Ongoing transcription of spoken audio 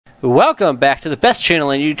Welcome back to the best channel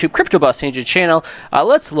on YouTube, Crypto Boss Ninja channel.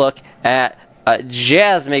 Let's look at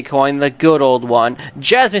JASMY coin, the good old one.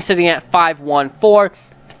 JASMY sitting at 514.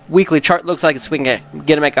 Weekly chart looks like it's gonna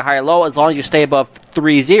make a higher low. As long as you stay above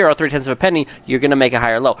 3.0, 0.3 of a penny, you're gonna make a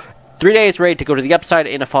higher low. 3 days ready to go to the upside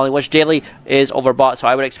in a falling wedge. Daily is overbought, so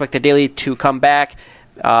I would expect the daily to come back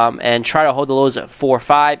and try to hold the lows at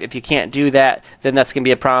 4.5. If you can't do that, then that's gonna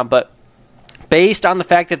be a problem. But based on the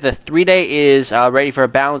fact that the 3-day is ready for a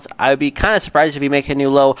bounce, I would be kind of surprised if you make a new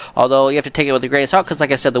low, although you have to take it with a grain of salt because,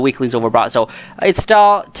 like I said, the weekly's overbought. So it's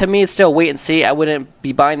still, to me, it's still wait and see. I wouldn't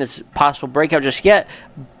be buying this possible breakout just yet.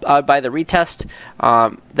 I would buy the retest.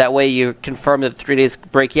 That way you confirm that the 3 days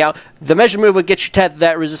breaking out. The measure move would get you to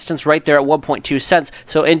that resistance right there at 1.2 cents.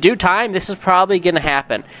 So in due time, this is probably going to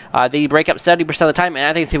happen. They break up 70% of the time, and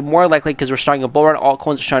I think it's even more likely because we're starting a bull run.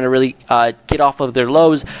 Altcoins are trying to really get off of their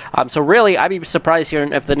lows. So really, I'd be surprised here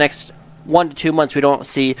if the next 1 to 2 months we don't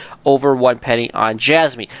see over 1 penny on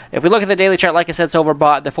JASMY. If we look at the daily chart, like I said, it's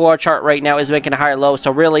overbought. The 4-hour chart right now is making a higher low.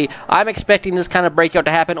 So really, I'm expecting this kind of breakout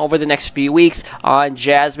to happen over the next few weeks on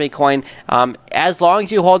JASMY coin. As long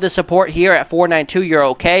as you hold this support here at 492, you're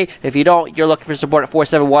okay. If you don't, you're looking for support at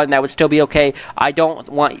 471. That would still be okay. I don't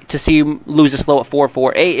want to see you lose this low at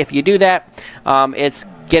 448. If you do that, it's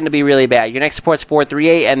going to be really bad. Your next support's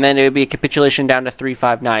 438, and then it would be a capitulation down to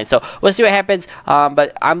 359. So we'll see what happens.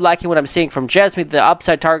 But I'm liking what I'm seeing from JASMY. The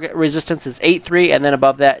upside target resistance is 8.3, and then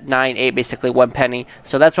above that 9.8, basically 1 penny.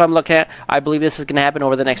 So that's what I'm looking at. I believe this is going to happen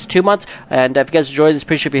over the next 2 months. And if you guys enjoyed this,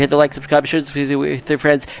 appreciate if you hit the like, subscribe, share this video with your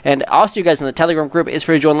friends, and also you guys in the Telegram group is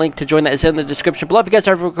free to join. Link to join that is in the description below. If you guys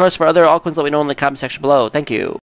have requests for other altcoins, let me know in the comment section below. Thank you.